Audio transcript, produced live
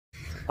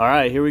All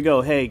right, here we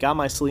go. Hey, got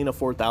my Selena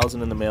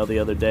 4000 in the mail the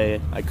other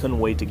day. I couldn't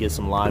wait to get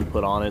some line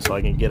put on it so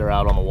I can get her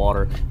out on the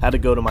water. Had to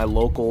go to my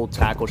local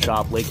tackle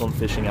shop, Lakeland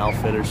Fishing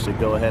Outfitters, to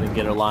go ahead and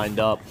get her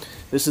lined up.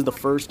 This is the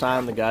first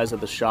time the guys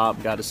at the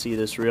shop got to see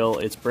this reel.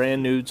 It's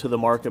brand new to the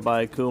market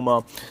by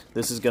Okuma.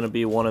 This is going to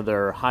be one of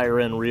their higher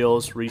end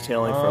reels,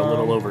 retailing for a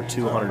little over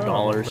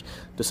 $200.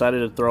 Decided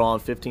to throw on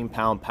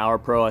 15-pound Power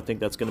Pro. I think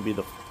that's going to be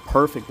the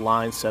perfect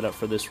line setup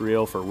for this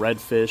reel for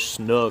redfish,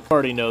 snook.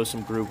 Already know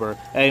some grouper.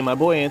 Hey, my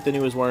boy Anthony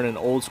was wearing an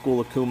old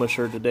school Okuma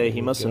shirt today.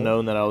 He must have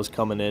known that I was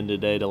coming in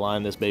today to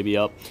line this baby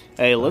up.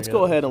 Hey, let's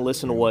go ahead and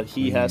listen to what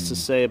he has to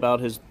say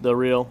about the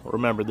reel.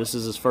 Remember, this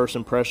is his first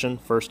impression,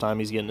 first time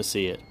he's getting to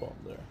see it.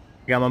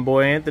 Got my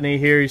boy Anthony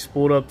here. He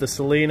spooled up the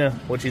Selena.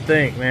 What you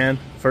think, man?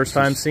 First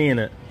time seeing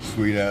it.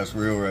 Sweet ass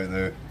reel right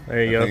there.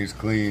 There you go. I think it's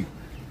clean.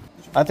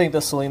 I think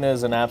the Selena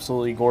is an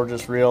absolutely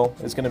gorgeous reel.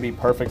 It's going to be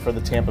perfect for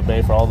the Tampa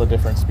Bay for all the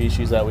different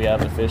species that we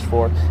have to fish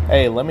for.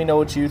 Hey, let me know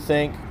what you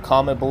think.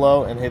 Comment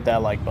below and hit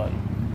that like button.